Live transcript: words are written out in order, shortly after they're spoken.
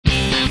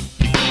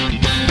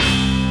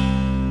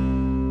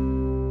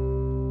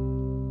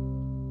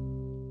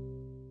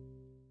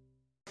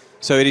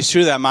So it is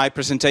true that my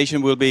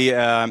presentation will be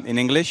in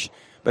English,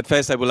 but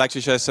first I would like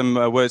to share some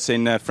words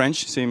in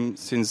French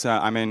since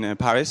I'm in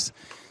Paris.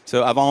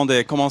 So avant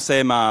de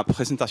commencer ma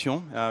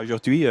présentation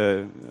aujourd'hui,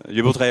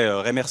 je voudrais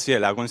remercier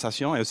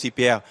l'organisation et aussi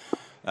Pierre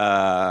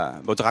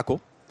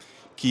Bodraco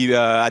qui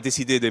a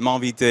décidé de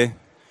m'inviter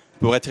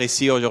pour être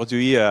ici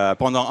aujourd'hui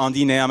pendant un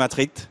dîner à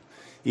Madrid,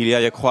 il y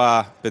a, je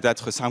crois,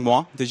 peut-être 5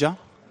 mois déjà,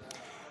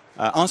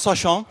 en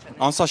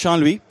sachant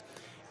lui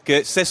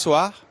que ce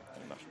soir,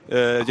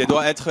 je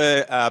dois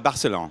être à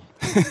Barcelone.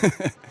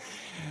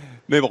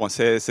 Mais bon,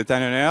 c'est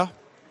un honneur.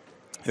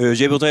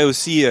 Je voudrais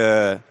aussi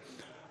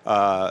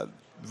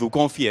vous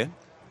confier,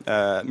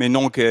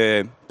 maintenant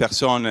que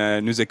personne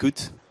nous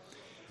écoute,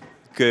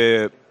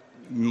 que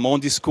mon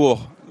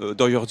discours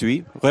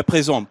d'aujourd'hui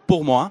représente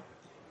pour moi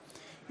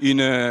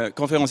une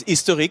conférence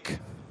historique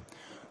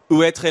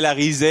où être la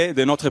risée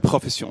de notre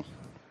profession.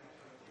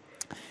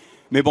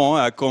 Mais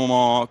bon,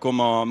 comme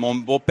mon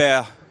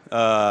beau-père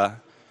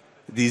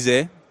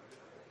disait,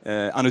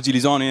 en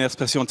utilisant une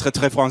expression très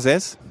très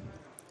française,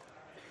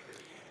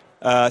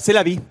 c'est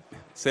la vie.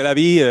 C'est la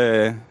vie,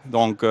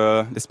 donc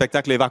le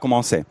spectacle va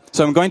commencer.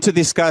 So I'm going to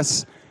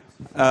discuss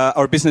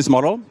our business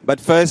model, but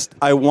first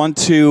I want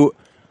to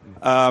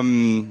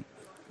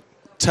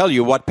tell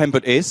you what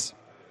Penpot is.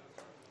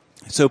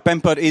 So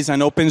Penpot is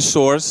an open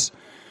source,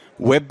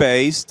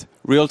 web-based,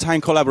 real-time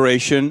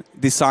collaboration,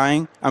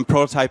 design and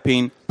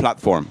prototyping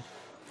platform.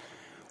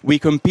 We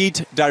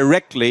compete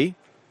directly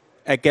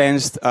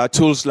against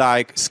tools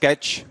like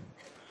Sketch,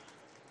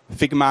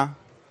 Figma,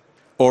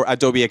 or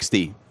Adobe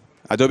XD.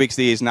 Adobe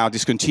XD is now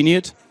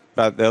discontinued,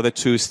 but the other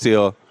two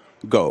still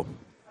go.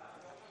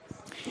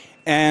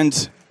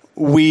 And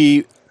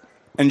we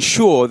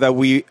ensure that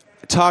we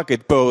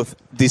target both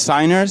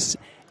designers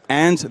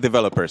and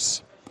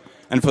developers.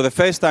 And for the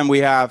first time, we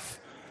have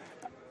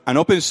an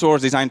open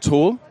source design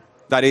tool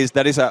that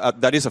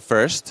is a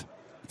first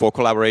for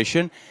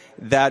collaboration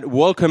that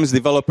welcomes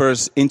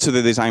developers into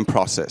the design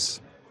process.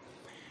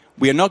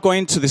 We are not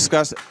going to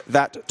discuss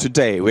that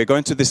today. We're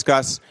going to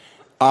discuss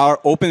our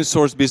open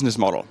source business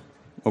model,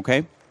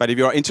 okay? But if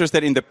you are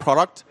interested in the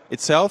product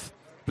itself,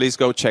 please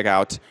go check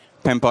out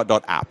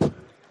penpot.app.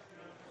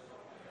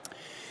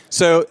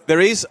 So there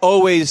is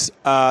always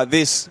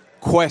this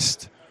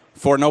quest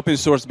for an open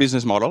source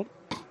business model.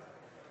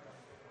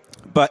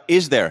 But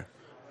is there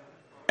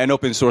an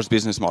open source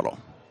business model?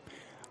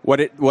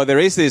 What there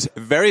is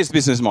various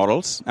business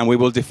models, and we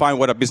will define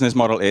what a business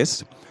model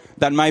is,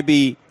 that might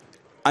be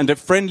under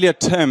friendlier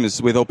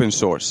terms with open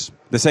source.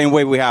 The same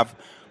way we have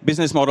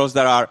business models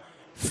that are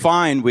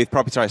fine with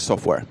proprietary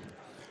software.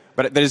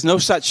 But there is no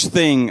such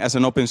thing as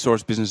an open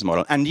source business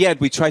model. And yet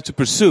we try to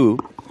pursue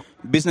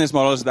business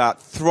models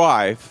that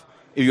thrive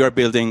if you are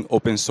building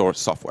open source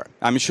software.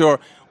 I'm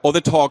sure all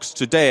the talks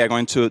today are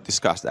going to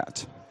discuss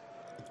that.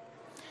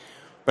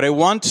 But I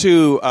want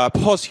to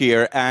pause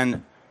here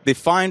and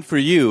define for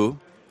you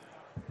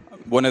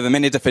one of the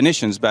many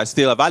definitions, but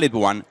still a valid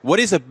one. What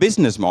is a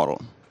business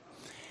model?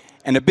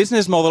 And a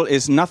business model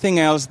is nothing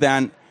else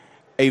than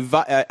a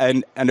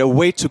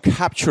way to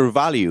capture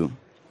value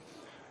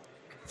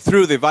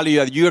through the value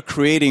that you are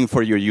creating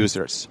for your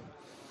users.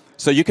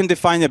 So you can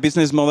define a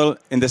business model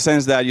in the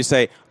sense that you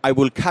say, I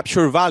will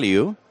capture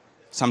value,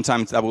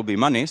 sometimes that will be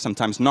money,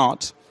 sometimes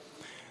not,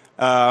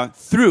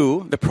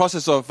 through the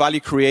process of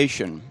value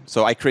creation.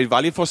 So I create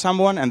value for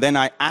someone and then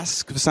I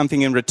ask for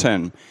something in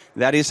return.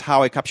 That is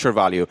how I capture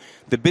value.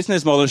 The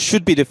business model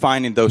should be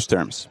defined in those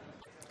terms.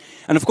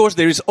 And of course,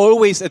 there is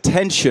always a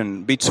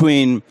tension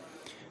between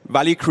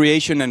value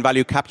creation and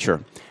value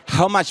capture.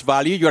 How much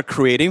value you are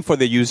creating for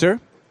the user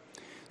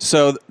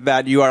so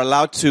that you are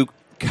allowed to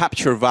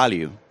capture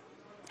value.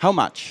 How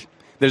much?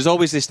 There's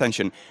always this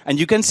tension. And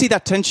you can see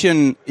that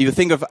tension if you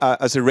think of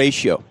as a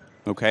ratio,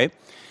 okay?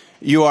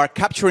 You are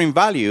capturing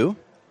value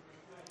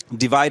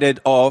divided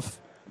off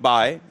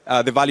by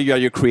the value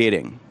you're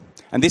creating.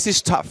 And this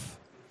is tough.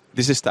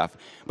 This is tough.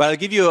 But I'll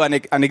give you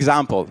an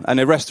example. In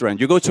a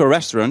restaurant, you go to a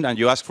restaurant and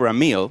you ask for a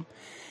meal,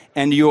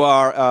 and you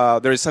are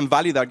there is some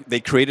value that they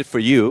created for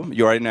you.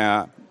 You are in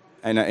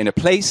a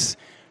place.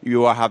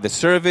 You have the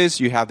service.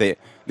 You have the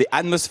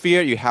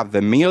atmosphere. You have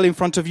the meal in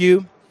front of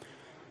you.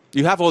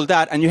 You have all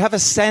that, and you have a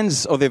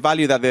sense of the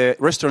value that the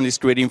restaurant is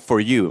creating for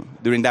you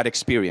during that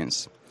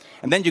experience.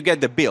 And then you get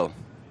the bill.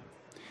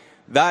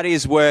 That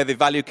is where the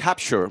value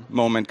capture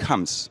moment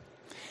comes.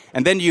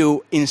 And then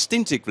you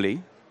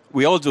instinctively,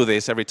 we all do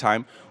this every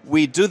time,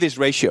 we do this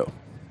ratio.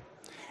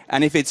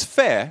 And if it's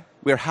fair,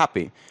 we're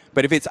happy.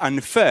 But if it's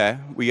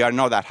unfair, we are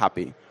not that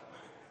happy.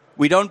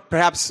 We don't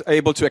perhaps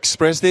able to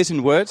express this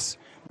in words,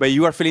 but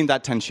you are feeling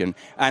that tension.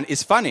 And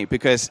it's funny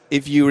because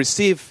if you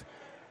receive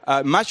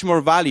much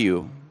more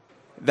value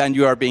than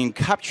you are being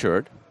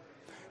captured,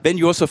 then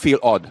you also feel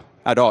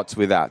at odds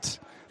with that.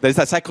 There's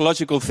a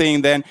psychological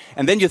thing then,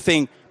 and then you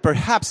think,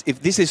 perhaps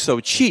if this is so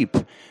cheap,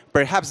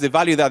 perhaps the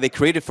value that they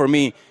created for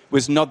me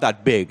was not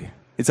that big.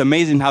 It's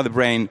amazing how the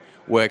brain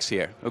works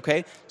here,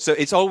 okay? So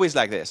it's always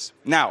like this.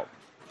 Now,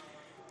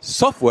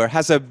 software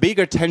has a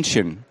bigger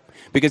tension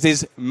because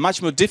it's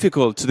much more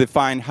difficult to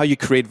define how you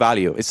create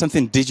value. It's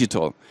something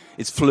digital.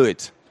 It's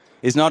fluid.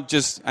 It's not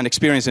just an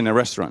experience in a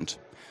restaurant.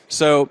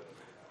 So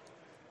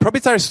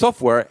proprietary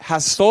software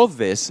has solved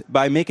this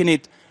by making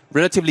it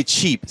relatively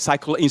cheap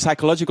in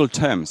psychological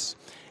terms.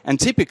 And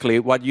typically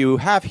what you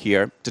have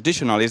here,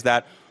 traditional, is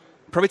that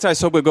proprietary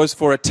software goes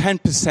for a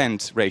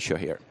 10% ratio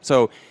here.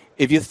 So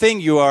if you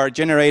think you are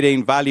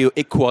generating value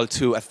equal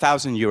to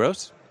 1,000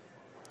 euros,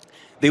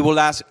 they will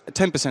ask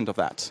 10% of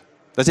that.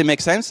 Does it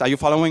make sense? Are you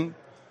following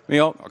me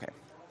all? Okay.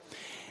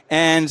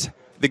 And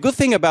the good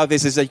thing about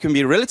this is that you can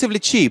be relatively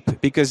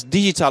cheap because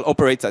digital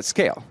operates at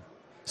scale.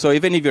 So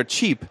even if you're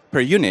cheap per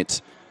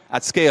unit,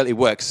 at scale it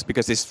works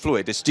because it's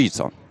fluid, it's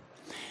digital.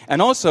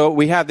 And also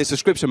we have the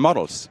subscription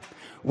models,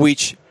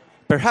 which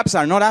perhaps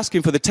are not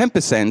asking for the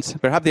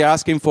 10%, perhaps they're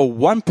asking for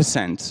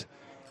 1%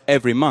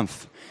 every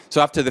month.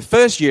 So after the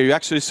first year, you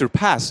actually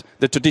surpass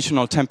the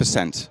traditional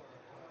 10%.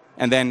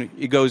 And then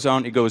it goes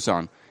on, it goes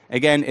on.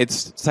 Again,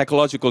 it's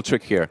psychological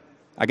trick here.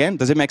 Again,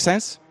 does it make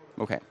sense?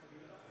 Okay.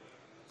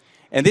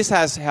 And this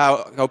has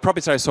how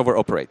proprietary software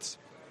operates.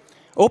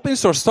 Open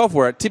source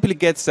software typically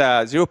gets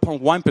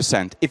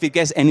 0.1% if it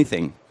gets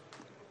anything.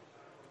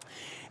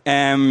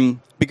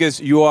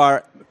 Because you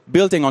are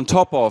building on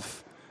top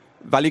of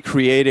value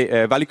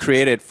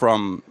created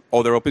from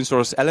other open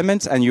source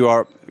elements, and you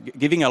are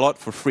giving a lot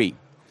for free.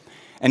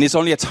 And it's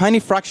only a tiny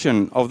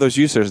fraction of those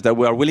users that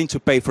are willing to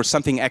pay for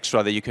something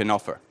extra that you can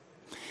offer.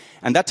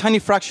 And that tiny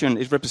fraction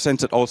is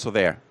represented also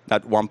there,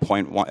 that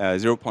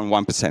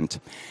 0.1%.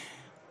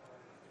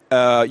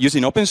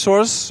 Using open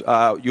source,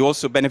 you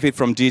also benefit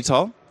from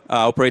digital,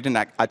 operating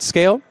at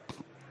scale.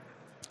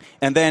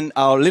 And then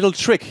our little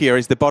trick here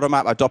is the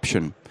bottom-up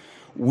adoption.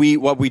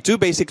 What we do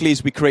basically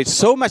is we create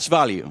so much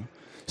value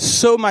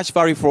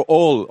for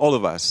all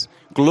of us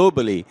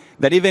globally,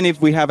 that even if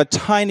we have a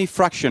tiny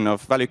fraction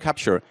of value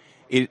capture,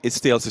 it's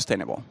still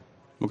sustainable.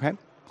 Okay?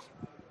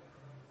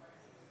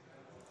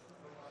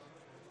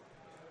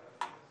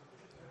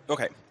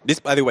 Okay. This,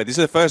 by the way, this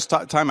is the first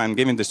time I'm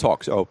giving this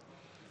talk, so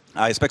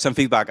I expect some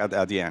feedback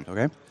at the end.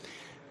 Okay?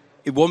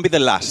 It won't be the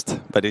last,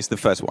 but it's the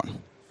first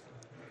one.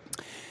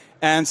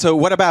 And so,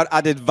 what about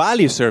added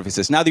value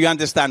services? Now that you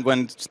understand,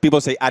 when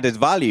people say added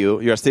value,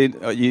 you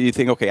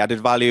think, okay,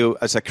 added value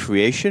as a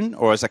creation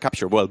or as a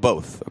capture? Well,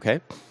 both.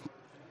 Okay.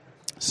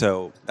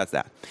 So that's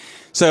that.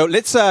 So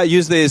let's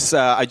use this.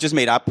 I just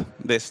made up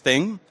this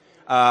thing,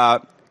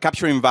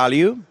 capturing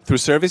value through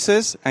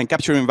services and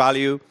capturing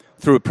value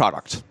through a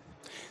product.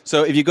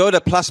 So if you go to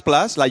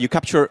 ++, like you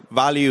capture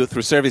value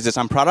through services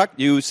and product,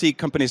 you see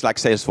companies like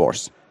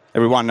Salesforce.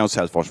 Everyone knows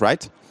Salesforce,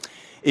 right?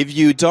 If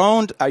you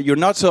don't, you're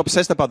not so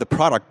obsessed about the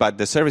product, but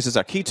the services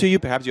are key to you,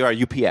 perhaps you are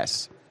a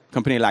UPS,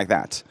 company like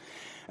that.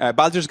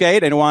 Baldur's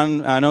Gate, anyone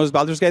knows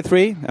Baldur's Gate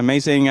 3?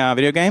 Amazing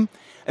video game.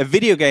 A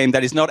video game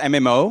that is not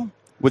MMO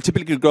will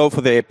typically go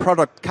for the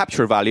product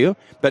capture value,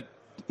 but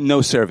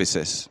no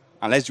services,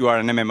 unless you are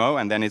an MMO,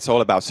 and then it's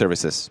all about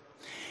services.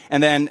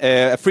 And then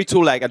a free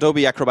tool like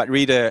Adobe Acrobat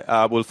Reader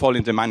will fall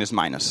into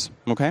 --.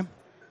 Okay?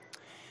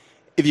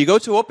 If you go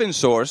to open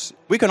source,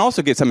 we can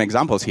also get some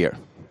examples here.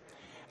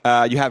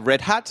 You have Red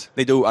Hat.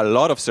 They do a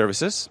lot of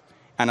services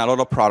and a lot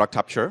of product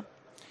capture.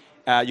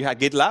 You have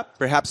GitLab,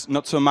 perhaps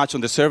not so much on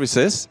the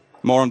services,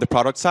 more on the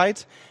product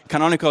side.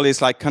 Canonical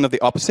is like kind of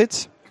the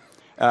opposite.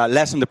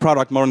 Less on the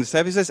product, more on the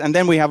services. And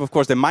then we have, of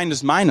course, the --,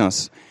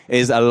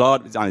 is a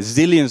lot,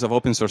 zillions of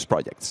open source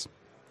projects.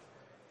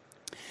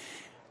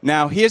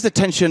 Now, here's the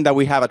tension that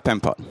we have at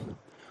Penpot.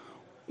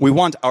 We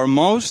want our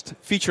most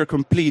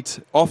feature-complete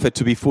offer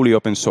to be fully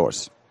open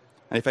source.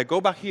 And if I go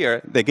back here,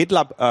 the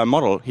GitLab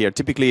model here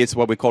typically is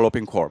what we call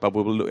open core, but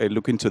we will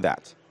look into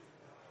that.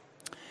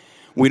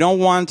 We don't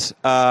want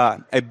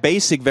a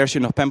basic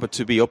version of Penpot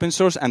to be open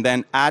source and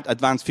then add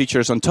advanced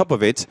features on top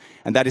of it,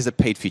 and that is a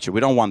paid feature.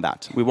 We don't want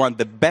that. We want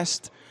the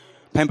best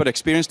Penpot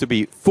experience to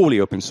be fully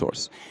open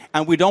source.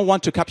 And we don't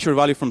want to capture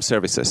value from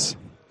services.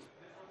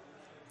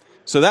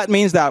 So that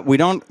means that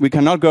we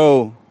cannot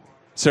go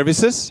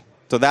services,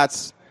 so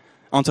that's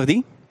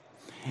interdit.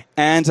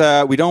 And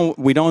we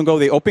don't go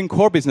the open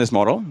core business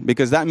model,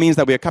 because that means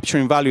that we are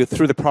capturing value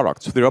through the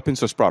product, through the open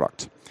source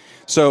product.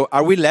 So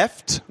are we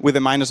left with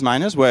the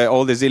 --, where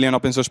all the zillion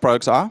open source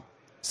products are?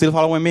 Still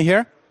following me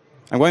here?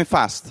 I'm going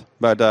fast,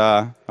 but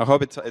I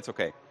hope it's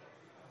okay.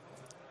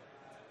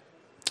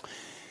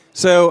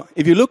 So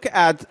if you look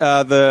at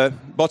the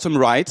bottom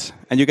right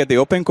and you get the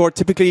open core,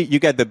 typically you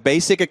get the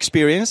basic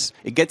experience,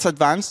 it gets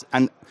advanced,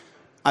 and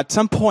at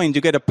some point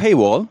you get a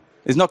paywall.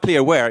 It's not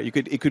clear where.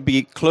 It could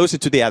be closer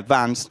to the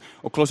advanced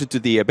or closer to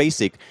the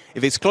basic.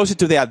 If it's closer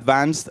to the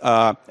advanced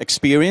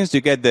experience,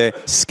 you get the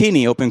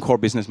skinny open core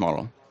business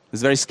model.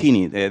 It's very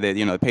skinny, the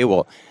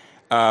paywall.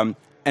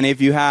 And if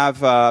you have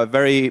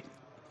very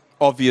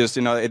obvious,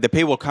 the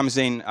paywall comes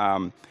in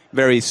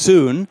very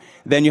soon,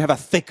 then you have a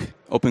thick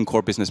open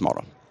core business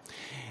model.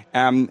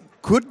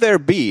 Could there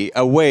be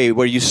a way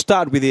where you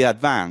start with the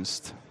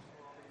advanced,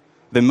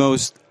 the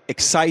most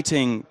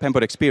exciting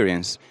Penpot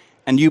experience,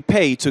 and you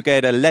pay to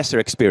get a lesser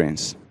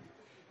experience?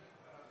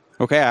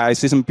 Okay, I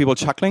see some people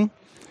chuckling.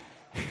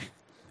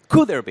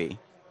 Could there be?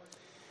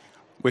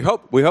 We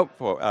hope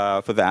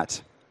for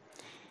that.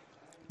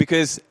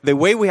 Because the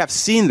way we have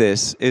seen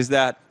this is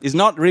that it's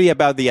not really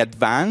about the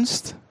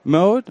advanced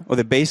mode or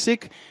the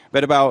basic,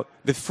 but about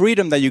the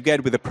freedom that you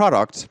get with the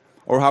product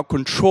or how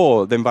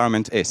controlled the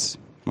environment is.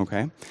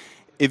 Okay?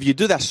 If you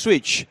do that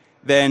switch,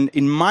 then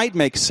it might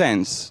make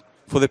sense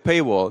for the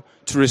paywall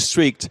to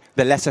restrict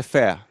the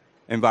laissez-faire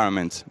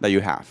environment that you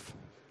have.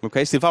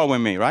 Okay? Still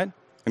following me, right?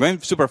 I'm going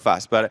super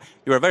fast, but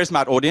you're a very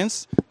smart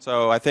audience,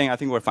 so I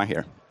think we're fine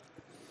here.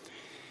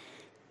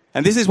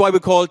 And this is why we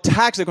call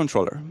tags the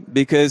controller,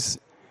 because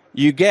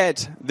you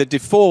get the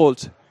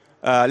default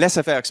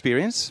laissez-faire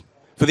experience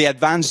for the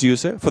advanced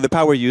user, for the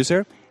power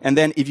user, and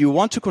then if you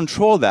want to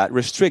control that,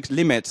 restrict,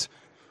 limit,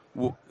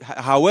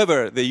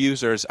 however the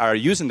users are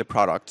using the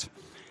product,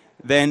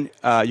 then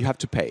you have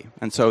to pay.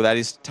 And so that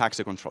is tags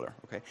the controller.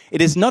 Okay?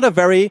 It is not a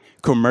very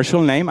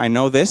commercial name, I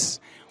know this.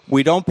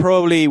 We're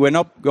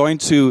not going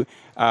to,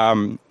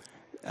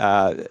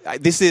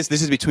 this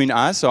is between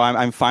us, so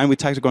I'm fine with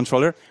tags the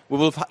controller. We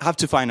will have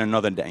to find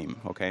another name,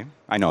 okay?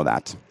 I know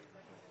that.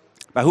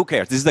 But who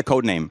cares? This is the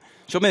code name.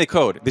 Show me the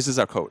code. This is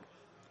our code.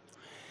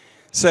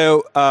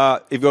 So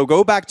if we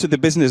go back to the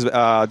business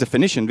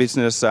definition,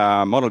 business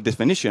model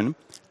definition,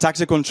 tags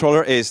the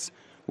controller is,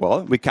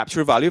 well, we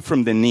capture value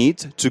from the need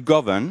to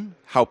govern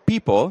how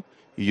people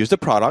use the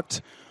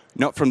product,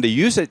 not from the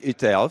user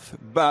itself,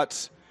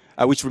 but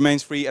which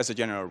remains free as a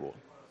general rule.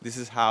 This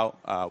is how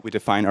we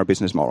define our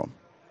business model.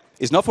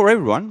 It's not for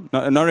everyone.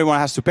 Not everyone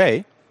has to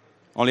pay.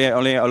 Only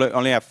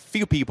a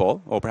few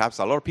people, or perhaps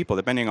a lot of people,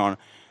 depending on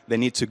the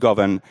need to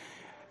govern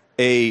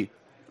a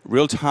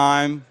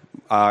real-time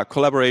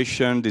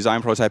collaboration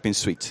design prototyping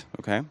suite.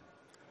 Okay.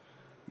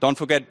 Don't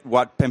forget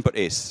what Penpot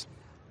is.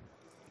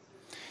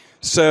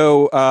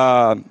 So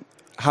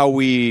how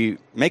we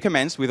make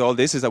amends with all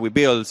this is that we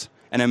build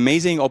an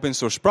amazing open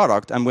source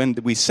product, and when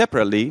we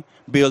separately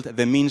build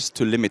the means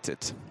to limit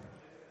it.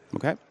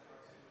 Okay?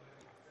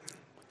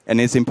 And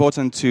it's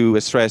important to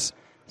stress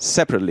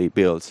separately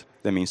build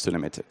the means to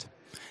limit it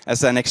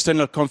as an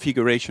external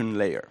configuration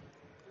layer.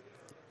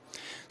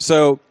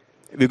 So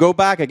if we go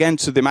back again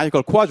to the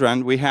magical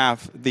quadrant, we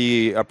have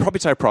the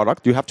proprietary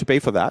product. You have to pay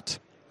for that.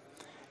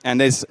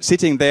 And it's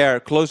sitting there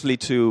closely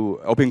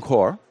to open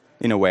core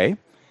in a way.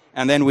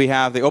 And then we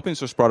have the open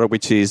source product,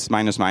 which is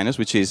minus minus,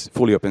 which is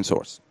fully open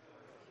source.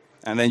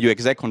 And then you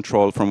exec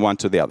control from one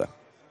to the other.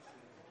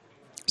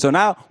 So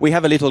now we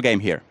have a little game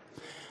here.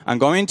 I'm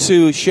going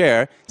to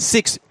share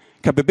 6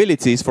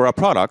 capabilities for our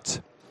product,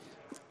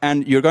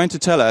 and you're going to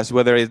tell us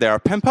whether they are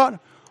Penpot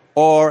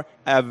or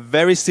a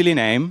very silly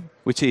name,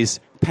 which is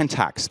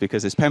Pentax,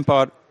 because it's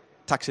Penpot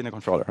taxing the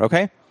controller,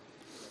 okay?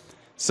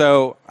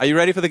 So are you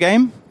ready for the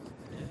game?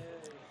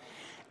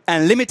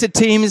 Unlimited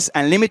teams,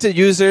 unlimited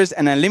users,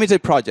 and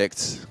unlimited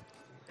projects.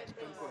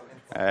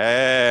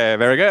 Hey,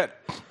 very good.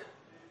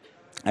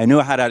 I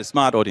knew I had a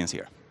smart audience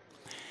here.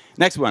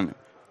 Next one,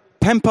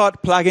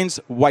 Penpot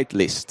plugins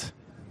whitelist.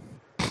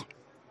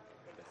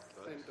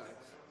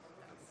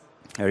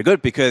 Very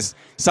good, because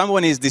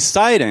someone is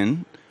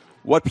deciding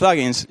what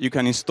plugins you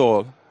can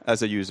install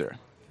as a user.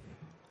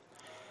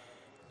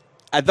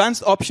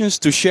 Advanced options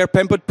to share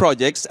Penpot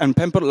projects and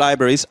Penpot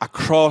libraries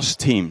across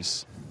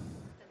teams.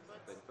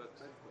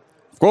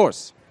 Of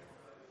course.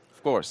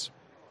 Of course.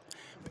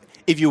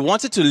 If you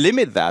wanted to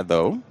limit that,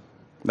 though,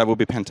 that would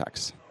be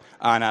Pentax.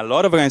 And a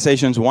lot of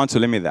organizations want to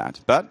limit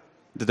that. But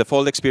the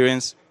default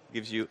experience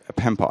gives you a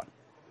Penpot.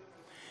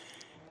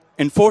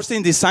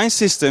 Enforcing design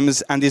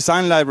systems and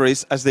design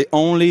libraries as the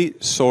only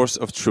source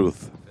of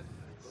truth.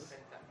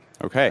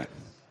 Okay.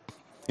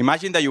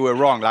 Imagine that you were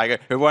wrong. Like,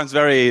 everyone's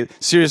very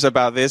serious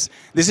about this.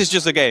 This is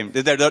just a game.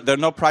 There are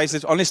no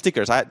prizes, only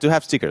stickers. I do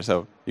have stickers,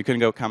 so you can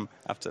come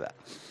after that.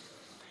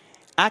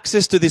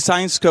 Access to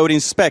design code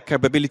and spec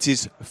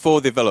capabilities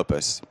for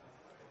developers.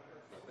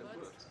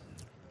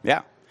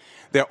 Yeah.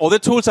 There are other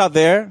tools out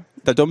there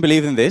that don't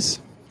believe in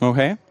this,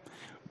 okay?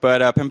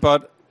 But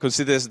Penpot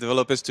considers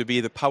developers to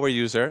be the power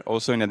user,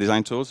 also in a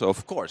design tool, so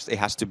of course it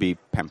has to be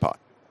Penpot.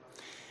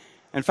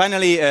 And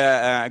finally,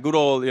 a good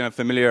old,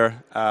 familiar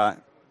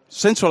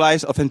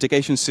centralized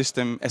authentication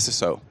system,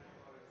 SSO.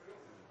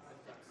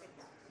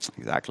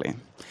 Exactly.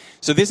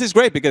 So this is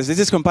great because this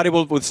is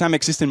compatible with some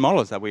existing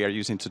models that we are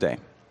using today.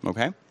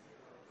 Okay.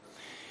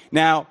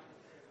 Now,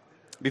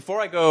 before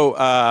I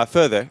go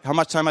further, how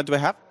much time do I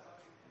have?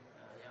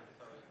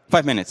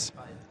 5 minutes.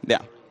 Yeah.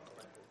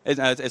 It's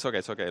okay.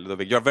 It's okay,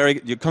 Ludovic.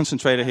 You're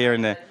concentrated here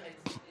in the.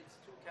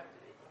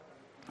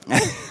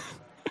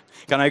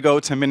 Can I go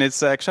 10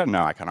 minutes extra?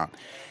 No, I cannot.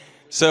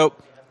 So,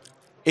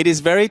 it is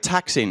very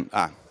taxing.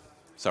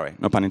 Sorry,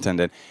 no pun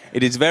intended.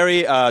 It is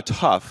very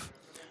tough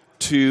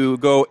to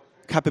go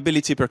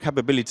capability per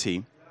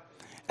capability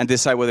and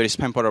decide whether it's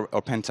Penpot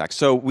or Pentax.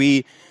 So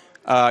we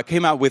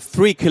came out with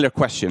 3 killer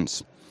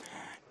questions.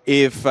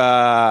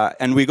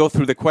 And we go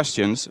through the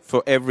questions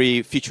for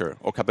every feature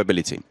or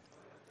capability.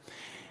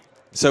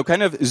 So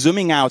kind of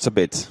zooming out a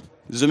bit.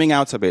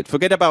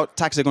 Forget about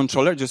tax the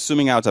controller, just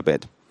zooming out a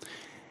bit.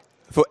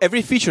 for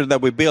every feature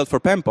that we build for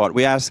Penpot,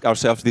 we ask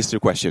ourselves these 3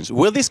 questions.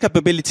 Will this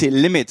capability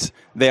limit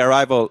the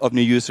arrival of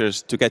new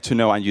users to get to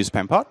know and use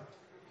Penpot?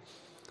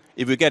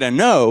 If we get a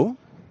no,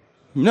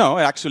 it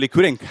actually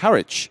could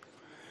encourage,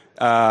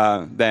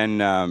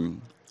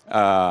 then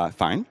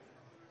fine.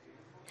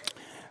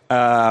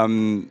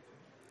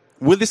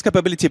 Will this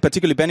capability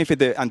particularly benefit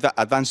the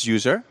advanced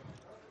user?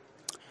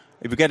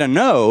 If we get a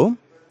no,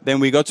 then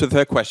we go to the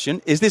 3rd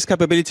question. Is this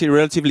capability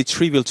relatively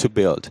trivial to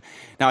build?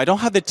 Now, I don't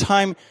have the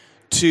time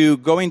to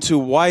go into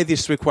why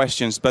these 3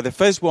 questions, but the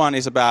first one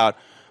is about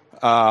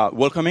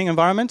welcoming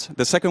environment.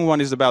 The second one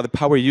is about the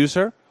power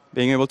user,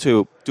 being able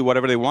to do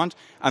whatever they want.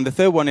 And the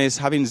third one is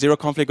having 0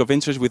 conflict of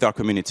interest with our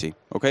community.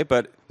 Okay,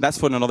 but that's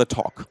for another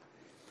talk.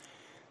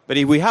 But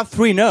if we have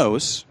 3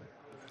 no's,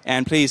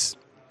 and please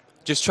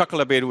just chuckle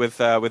a bit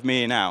with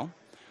me now,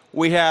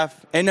 we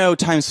have NO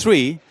times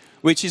 3,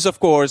 which is, of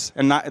course,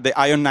 the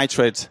iron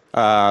nitrate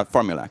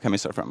formula,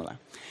 chemical formula.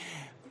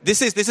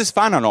 This is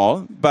fun and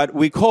all, but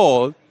we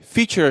call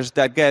features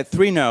that get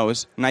 3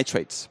 no's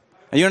nitrates.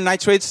 And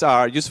nitrates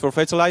are used for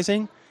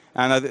fertilizing,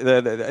 and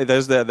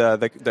there's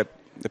the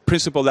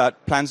principle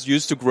that plants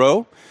use to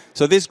grow.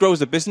 So this grows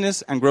the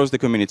business and grows the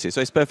community.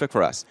 So it's perfect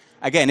for us.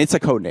 Again, it's a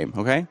code name,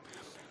 okay?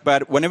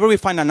 But whenever we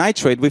find a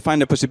nitrate, we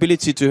find the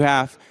possibility to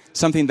have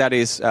something that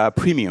is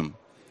premium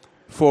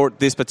for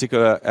this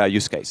particular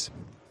use case.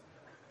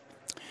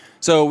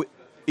 So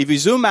if you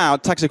zoom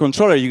out Taxi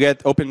Controller, you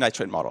get Open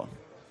Nitrate Model.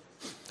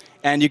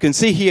 And you can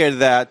see here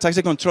that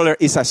Taxi Controller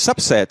is a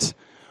subset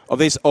of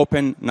this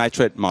Open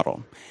Nitrate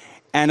Model.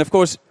 And of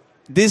course,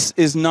 this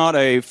is not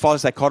a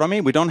false dichotomy.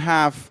 We don't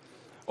have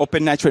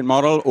Open Nitrate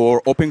Model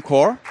or Open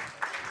Core.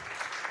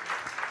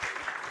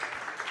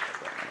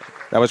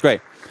 That was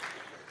great.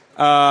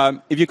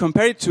 If you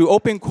compare it to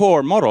Open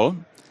Core Model,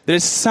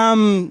 there's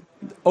some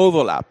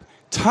overlap.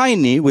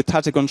 Tiny with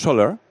Taxi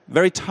Controller,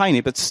 very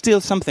tiny, but still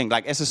something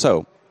like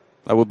SSO.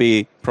 That would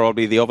be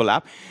probably the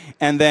overlap.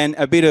 And then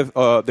a bit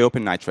of the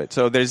Open Nitrate.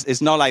 So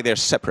it's not like they're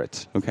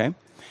separate, okay?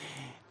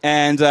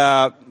 And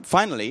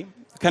finally,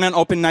 can an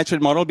Open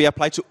Nitrate Model be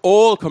applied to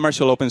all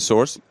commercial open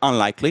source?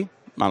 Unlikely.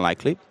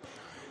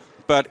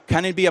 But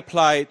can it be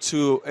applied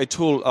to a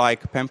tool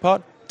like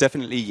Penpot?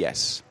 Definitely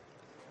yes.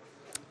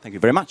 Thank you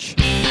very much.